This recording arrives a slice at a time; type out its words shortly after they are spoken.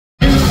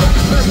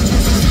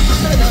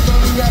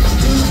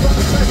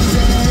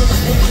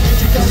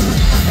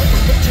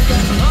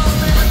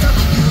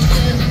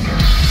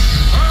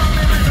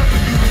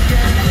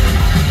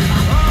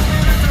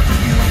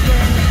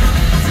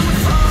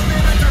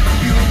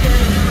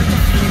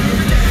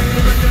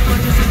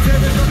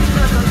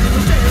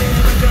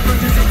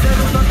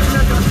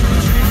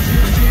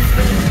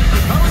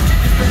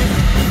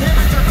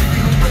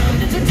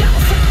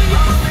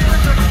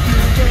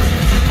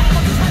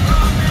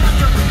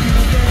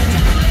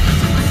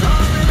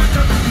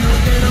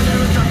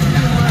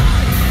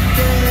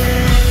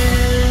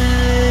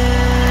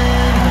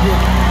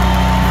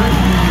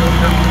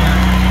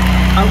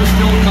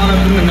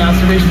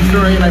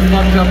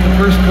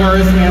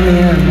chorus and the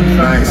end.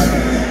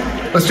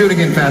 Nice. Let's do it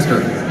again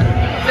faster.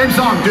 Same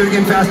song, do it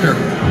again faster.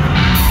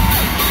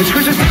 It's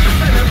Chris's.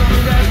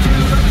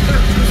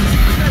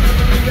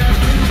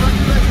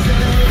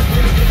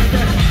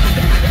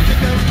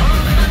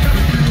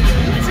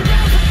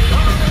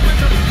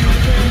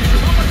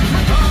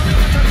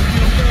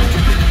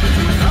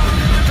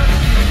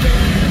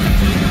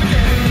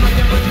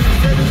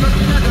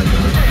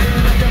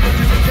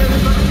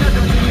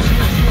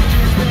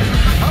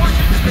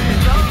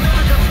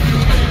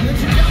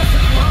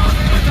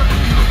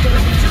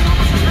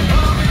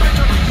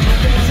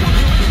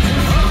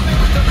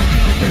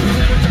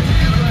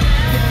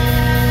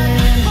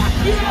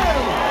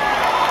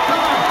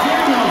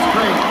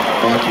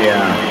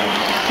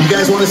 Yeah. You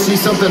guys want to see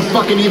something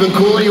fucking even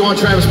cooler? You want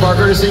Travis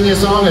Barker to sing you a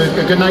song, a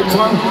goodnight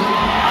song?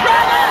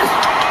 Travis!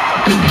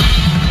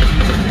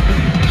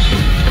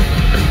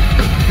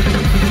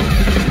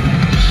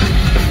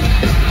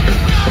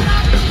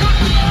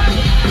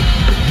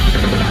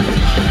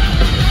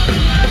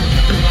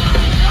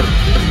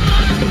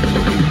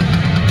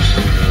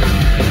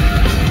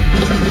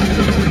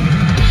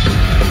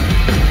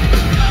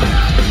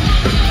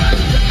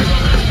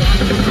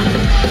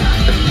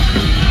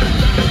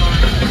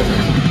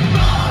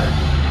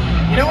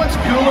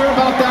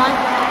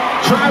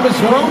 Travis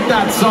wrote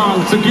that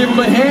song, so give him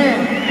a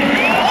hand.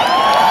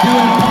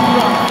 Doing punk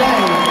rock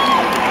thing.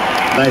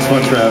 Nice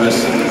one,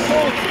 Travis.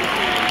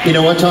 You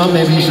know what, Tom?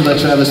 Maybe you should let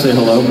Travis say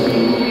hello.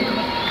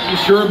 You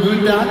sure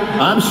about that?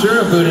 I'm sure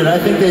about it. I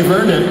think they've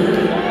earned it.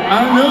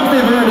 I don't know if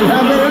they've earned it.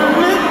 Have they earned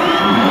it?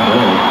 No.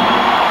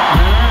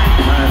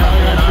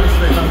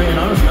 If I'm being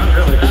honest, not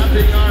really. I'm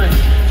being honest.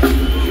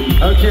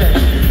 Okay,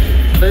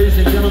 ladies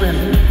and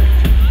gentlemen,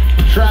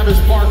 Travis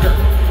Barker.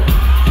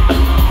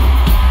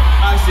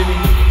 Hi, Sydney.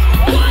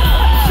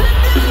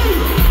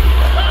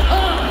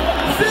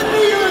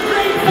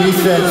 He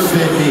said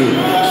Sydney.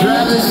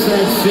 Travis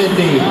said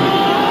Sydney.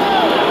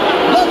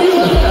 Love you.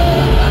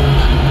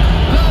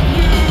 Love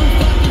you,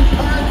 fucking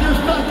part. You're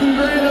fucking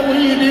great at what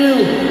you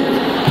do.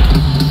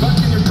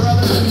 Fucking your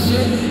brothers and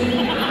shit.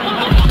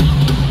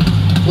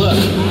 Look,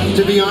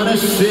 to be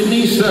honest,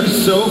 Sydney sucks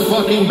so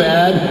fucking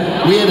bad,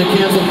 we had to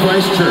cancel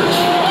Christchurch.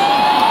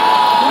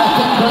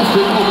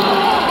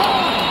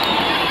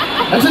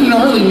 That's a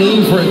gnarly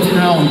name for a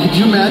town. Could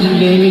you imagine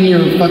naming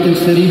your fucking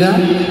city that?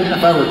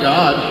 If I were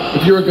God.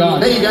 If you were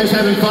God. Hey, you guys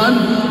having fun?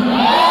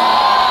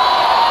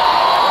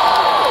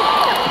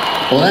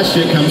 Well, that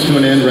shit comes to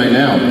an end right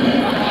now.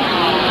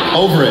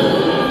 Over it.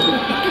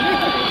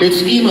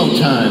 It's emo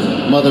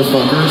time,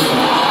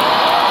 motherfuckers.